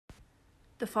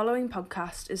The following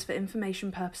podcast is for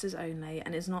information purposes only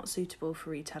and is not suitable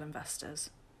for retail investors.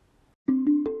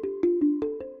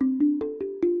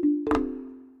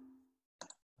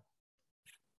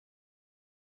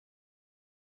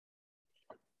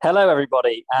 Hello,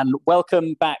 everybody, and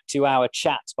welcome back to our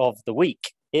chat of the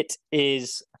week. It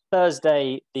is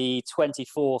Thursday, the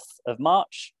 24th of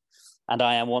March, and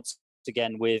I am once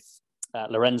again with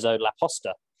Lorenzo La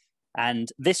Posta. And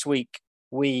this week,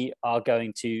 we are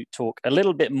going to talk a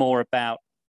little bit more about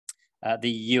the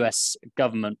US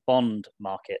government bond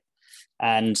market.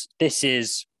 And this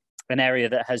is an area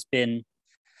that has been,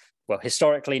 well,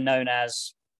 historically known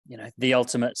as, the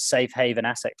ultimate safe haven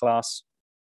asset class.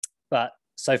 But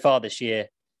so far this year,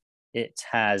 it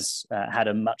has had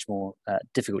a much more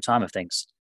difficult time of things.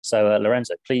 So,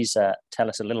 Lorenzo, please tell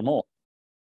us a little more.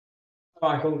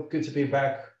 Michael, good to be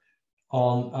back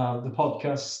on the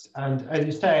podcast. And as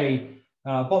you say,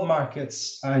 bond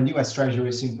markets and US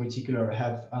Treasuries in particular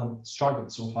have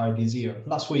struggled so far this year.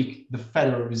 Last week, the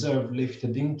Federal Reserve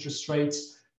lifted interest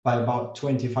rates by about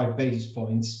 25 basis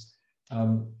points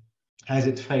as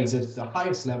it faces the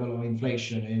highest level of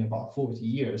inflation in about 40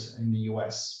 years in the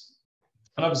US.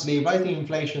 And obviously, rising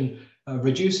inflation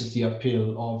reduces the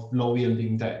appeal of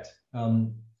low-yielding debt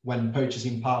when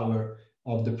purchasing power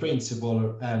of the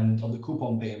principal and of the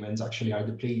coupon payments actually are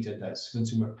depleted as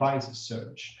consumer prices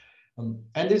surge.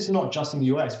 And this is not just in the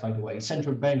US, by the way.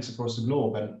 Central banks across the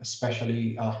globe, and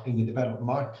especially in the developed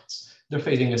markets, they're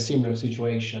facing a similar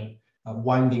situation,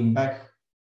 winding back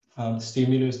the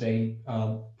stimulus they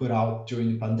put out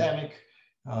during the pandemic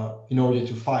in order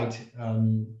to fight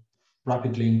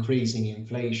rapidly increasing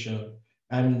inflation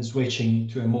and switching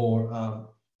to a more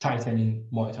tightening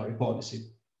monetary policy.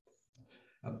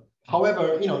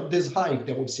 However, this hike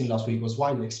that we've seen last week was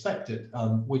widely expected,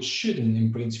 which shouldn't,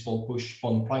 in principle, push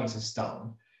bond prices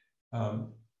down.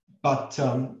 But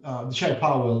the Chair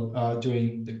Powell,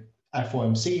 during the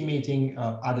FOMC meeting,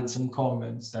 added some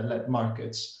comments that led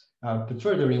markets to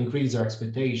further increase their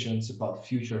expectations about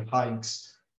future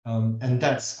hikes. And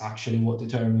that's actually what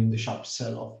determined the sharp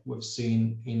sell-off we've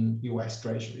seen in US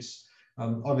Treasuries.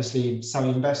 Obviously, some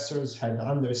investors had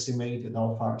underestimated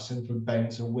how far central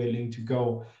banks are willing to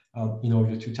go in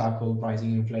order to tackle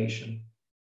rising inflation.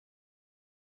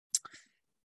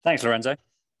 Thanks, Lorenzo.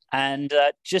 And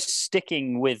just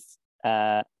sticking with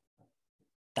that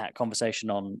conversation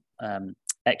on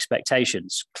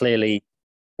expectations, clearly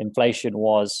inflation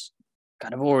was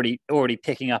kind of already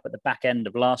picking up at the back end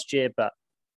of last year, but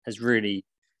has really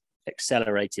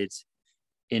accelerated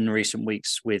in recent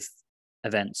weeks with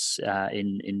events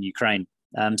in Ukraine.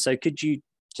 So could you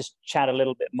just chat a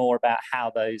little bit more about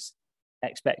how those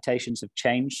expectations have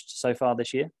changed so far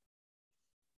this year?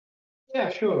 Yeah,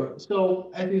 sure.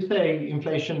 So as you say,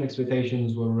 inflation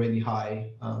expectations were already high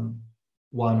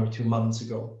 1 or 2 months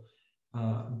ago.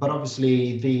 But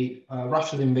obviously the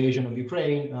Russian invasion of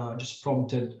Ukraine just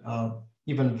prompted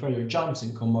even further jumps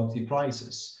in commodity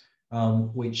prices,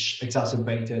 which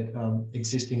exacerbated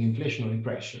existing inflationary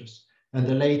pressures. And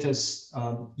the latest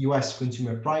US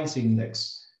Consumer Price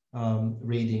Index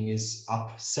reading is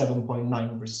up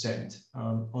 7.9%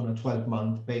 on a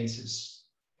 12-month basis.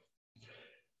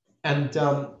 And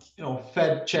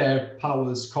Fed Chair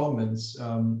Powell's comments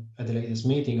at the latest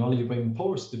meeting only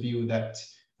reinforced the view that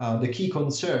the key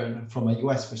concern from a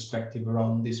US perspective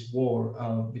around this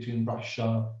war between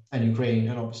Russia and Ukraine,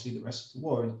 and obviously the rest of the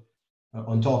world,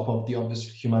 on top of the obvious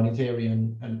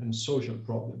humanitarian and social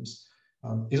problems,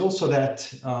 is also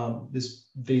that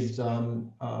these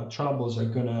troubles are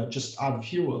going to just add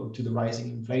fuel to the rising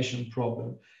inflation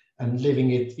problem and leaving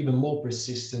it even more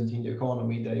persistent in the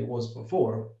economy than it was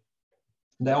before.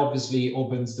 That obviously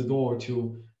opens the door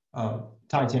to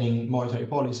tightening monetary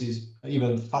policies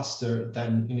even faster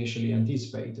than initially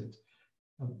anticipated.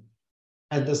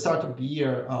 At the start of the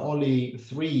year, only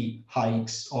 3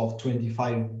 hikes of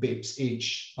 25 bips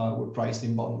each were priced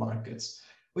in bond markets,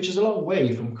 which is a long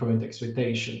way from current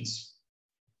expectations.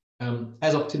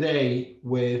 As of today,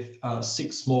 with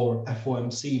 6 more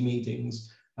FOMC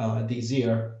meetings this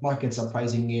year, markets are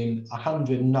pricing in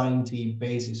 190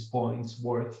 basis points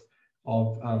worth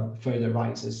of further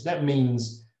rises. That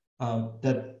means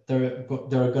that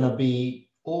there are going to be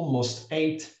almost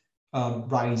 8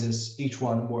 rises, each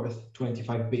one worth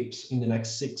 25 bips in the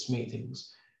next 6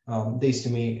 meetings. This to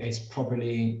me is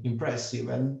properly impressive,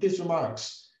 and these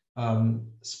remarks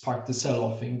sparked the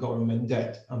sell-off in government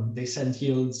debt. They sent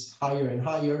yields higher and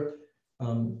higher,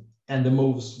 and the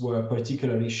moves were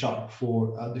particularly sharp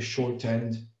for the short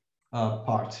end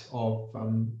part of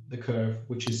the curve,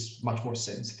 which is much more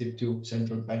sensitive to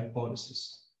central bank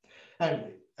policies.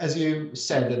 And as you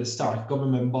said at the start,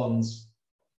 government bonds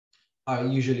are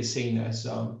usually seen as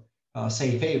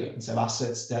safe havens, of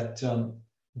assets that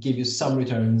give you some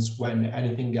returns when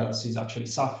anything else is actually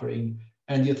suffering.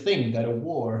 And you think that a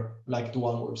war like the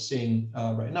one we're seeing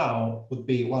right now would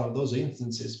be one of those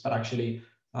instances, but actually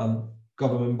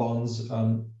government bonds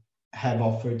have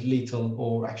offered little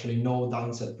or actually no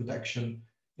downside protection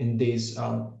in this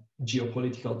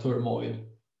geopolitical turmoil.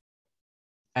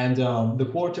 And the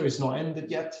quarter is not ended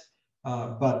yet,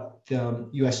 but the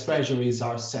US Treasuries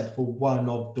are set for one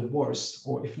of the worst,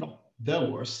 or if not the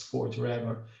worst quarter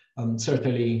ever.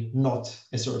 Certainly not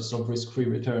a source of risk-free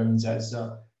returns as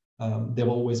they've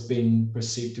always been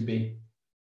perceived to be.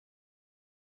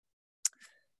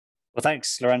 Well,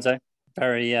 thanks, Lorenzo.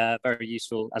 Very, very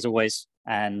useful as always.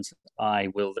 And I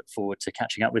will look forward to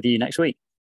catching up with you next week.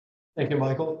 Thank you,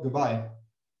 Michael. Goodbye.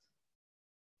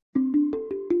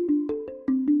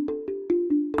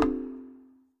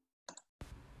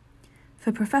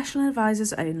 For professional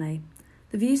advisors only,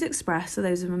 the views expressed are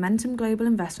those of Momentum Global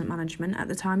Investment Management at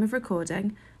the time of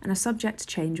recording and are subject to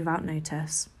change without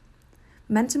notice.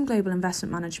 Momentum Global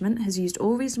Investment Management has used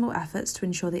all reasonable efforts to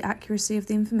ensure the accuracy of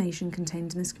the information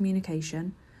contained in this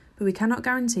communication, but we cannot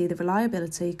guarantee the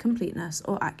reliability, completeness,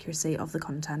 or accuracy of the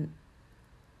content.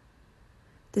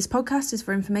 This podcast is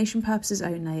for information purposes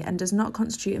only and does not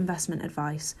constitute investment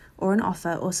advice or an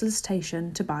offer or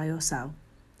solicitation to buy or sell.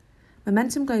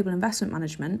 Momentum Global Investment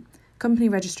Management, company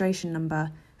registration number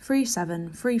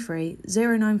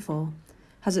 3733094,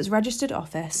 has its registered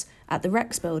office at the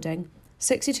Rex Building,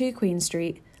 62 Queen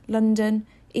Street, London,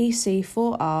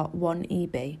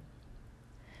 EC4R1EB.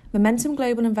 Momentum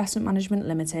Global Investment Management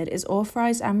Limited is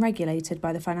authorised and regulated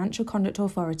by the Financial Conduct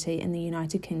Authority in the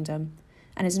United Kingdom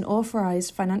and is an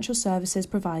authorised financial services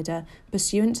provider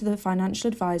pursuant to the Financial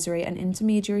Advisory and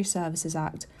Intermediary Services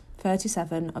Act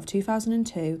 37 of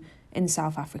 2002 in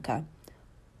South Africa.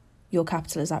 Your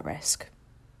capital is at risk.